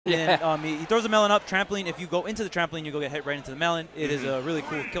Yeah. And, he throws the melon up, trampoline. If you go into the trampoline, you go get hit right into the melon. It is a really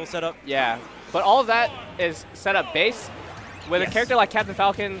cool kill setup. Yeah, but all of that is set up base. With a character like Captain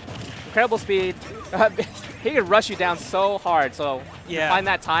Falcon, incredible speed, he can rush you down so hard. So to find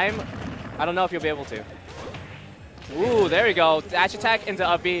that time, I don't know if you'll be able to. Ooh, there you go. Dash attack into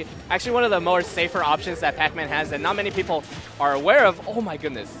up B. Actually one of the more safer options that Pac-Man has that not many people are aware of. Oh my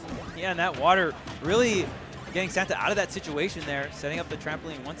goodness. Yeah, and that water really getting SaNTa out of that situation there, setting up the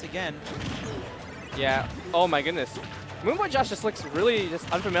trampoline once again. Yeah, oh my goodness. Moonboyjosh just looks really just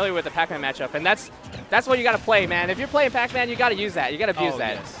unfamiliar with the Pac-Man matchup, and that's what you got to play, man. If you're playing Pac-Man, you got to use that. You got to abuse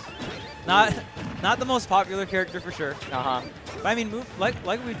that. Yes. Not the most popular character for sure. Uh-huh. But I mean, like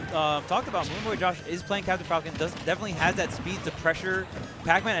we talked about, Moonboyjosh is playing Captain Falcon. Definitely has that speed to pressure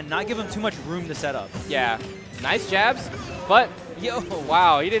Pac-Man and not give him too much room to set up. Yeah, nice jabs, but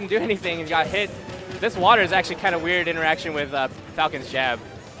wow, he didn't do anything and got hit. This water is actually kind of weird interaction with Falcon's jab.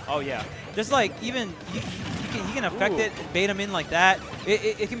 Oh yeah, just like even he can affect it, bait him in like that.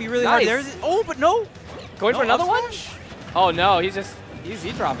 It can be really hard. There's but no, going for another one. Oh no, he's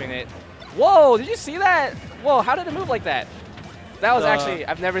Z-dropping it. Whoa, did you see that? Whoa, how did it move like that? That was actually,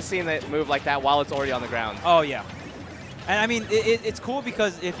 I've never seen it move like that while it's already on the ground. Oh, yeah. And I mean, it's cool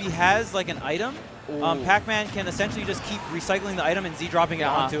because if he has like an item, Pac-Man can essentially just keep recycling the item and Z-dropping it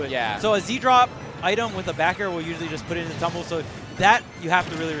onto it. Yeah. So a Z-drop item with a back air will usually just put it in the tumble. So that you have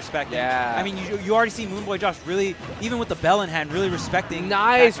to really respect. Yeah. I mean, you already see Moonboyjosh really, even with the bell in hand, really respecting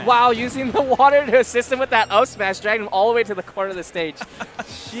Nice. Pac-Man. Wow, using the water to assist him with that up smash, dragging him all the way to the corner of the stage.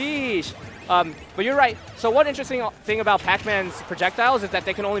 Sheesh. But you're right. So one interesting thing about Pac-Man's projectiles is that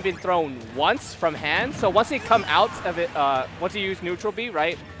they can only be thrown once from hand. So once they come out of it, once you use neutral B,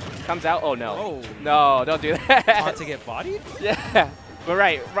 right, comes out. Oh, no. Oh. No, don't do that. Want to get bodied? Yeah. But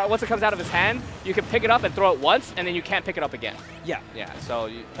right, once it comes out of his hand, you can pick it up and throw it once, and then you can't pick it up again. Yeah. Yeah, so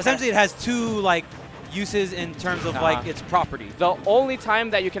essentially it has two, like, uses in terms of, like, its property. The only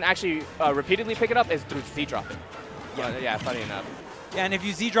time that you can actually repeatedly pick it up is through Z-dropping. Yeah. Yeah, funny enough. Yeah, and if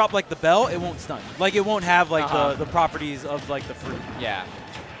you Z-drop like the bell, it won't stun. Like it won't have like the properties of like the fruit. Yeah.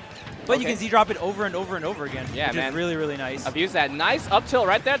 But you can Z-drop it over and over and over again. Yeah, which is really, really nice. Abuse that. Nice up tilt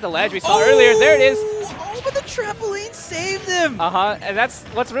right there at the ledge we saw earlier. There it is. Oh, but the trampoline saved him. And that's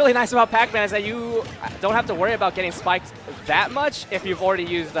what's really nice about Pac-Man is that you don't have to worry about getting spiked that much if you've already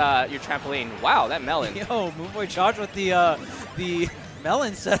used your trampoline. Wow, that melon. Yo, Moonboyjosh with the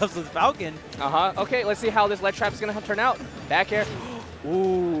melon setups with Falcon. Okay, let's see how this ledge trap is going to turn out. Back air.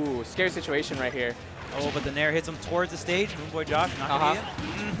 Ooh, scary situation right here. Oh, but the nair hits him towards the stage. Moonboyjosh not going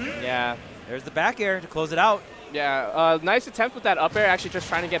to get Yeah. There's the back air to close it out. Yeah, nice attempt with that up air, actually just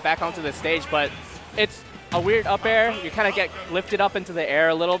trying to get back onto the stage, but it's a weird up air. You kind of get lifted up into the air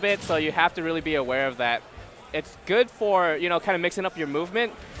a little bit, so you have to really be aware of that. It's good for, you know, kind of mixing up your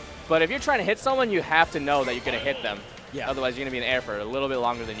movement, but if you're trying to hit someone, you have to know that you're going to hit them. Yeah. Otherwise, you're going to be in the air for a little bit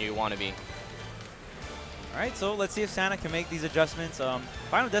longer than you want to be. All right, so let's see if SaNTa can make these adjustments.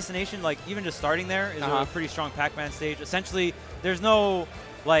 Final Destination, like even just starting there, is a pretty strong Pac-Man stage. Essentially, there's no,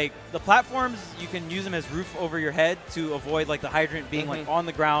 like, the platforms, you can use them as roof over your head to avoid, like, the hydrant being, like, on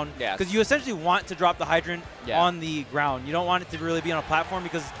the ground. Yeah. Because you essentially want to drop the hydrant on the ground. You don't want it to really be on a platform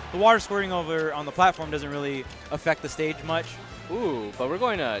because the water squirting over on the platform doesn't really affect the stage much. Ooh, but we're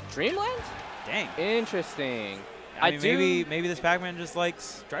going to Dreamland? Dang. Interesting. I mean, maybe this Pac-Man just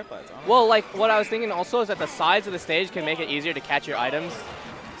likes triplets. Well, like, what I was thinking also is that the sides of the stage can make it easier to catch your items.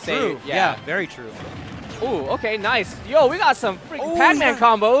 True. Yeah, very true. Ooh, okay, nice. Yo, we got some freaking Pac-Man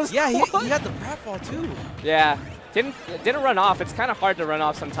combos. Yeah, he got the pratfall too. Yeah, didn't run off. It's kind of hard to run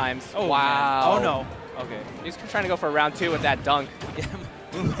off sometimes. Oh, wow. Man. Oh, no. Okay. He's trying to go for round 2 with that dunk. Yeah,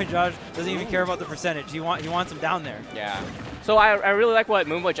 Moonboyjosh doesn't even care about the percentage. He wants him down there. Yeah. So I really like what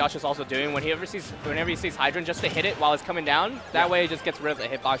Moonboyjosh is also doing whenever he sees Hydrant, just to hit it while it's coming down. That way, it just gets rid of the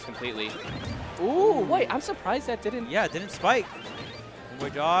hitbox completely. Ooh, wait, I'm surprised that didn't. Yeah, it didn't spike.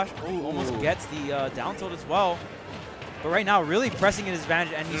 Moonboyjosh almost gets the down tilt as well. But right now, really pressing in his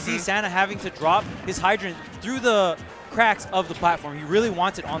advantage. And you see SaNTa having to drop his Hydrant through the cracks of the platform. He really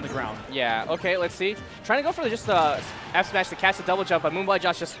wants it on the ground. Yeah, okay, let's see. Trying to go for just the F smash to catch the double jump, but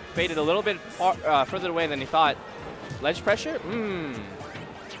Moonboyjosh just faded a little bit further away than he thought. Ledge pressure?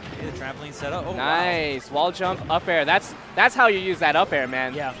 The trampoline setup. Oh, nice. Wow. Wall jump, up air. That's how you use that up air,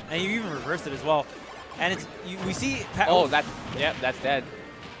 man. Yeah, and you even reversed it as well. And it's we see. That's dead.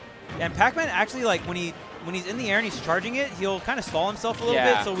 And Pac-Man actually, like, when he's in the air and he's charging it, he'll kind of stall himself a little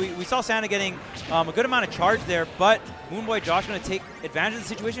bit. So we saw SaNTa getting a good amount of charge there, but Moonboyjosh going to take advantage of the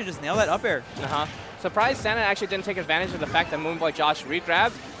situation and just nail that up air. Surprised SaNTa actually didn't take advantage of the fact that Moonboyjosh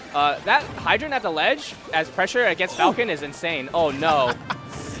re-grabbed. That Hydrant at the ledge as pressure against Falcon is insane. Oh, no.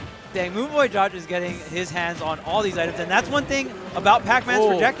 Dang, Moonboyjosh is getting his hands on all these items, and that's one thing about Pac-Man's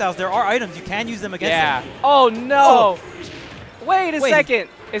projectiles. There are items. You can use them against him. Oh, no. Oh. Wait a second.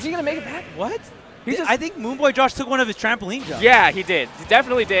 Is he going to make it back? What? I think Moonboyjosh took one of his trampoline jumps. Yeah, he did. He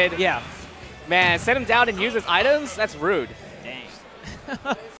definitely did. Yeah. Man, set him down and use his items? That's rude. Dang.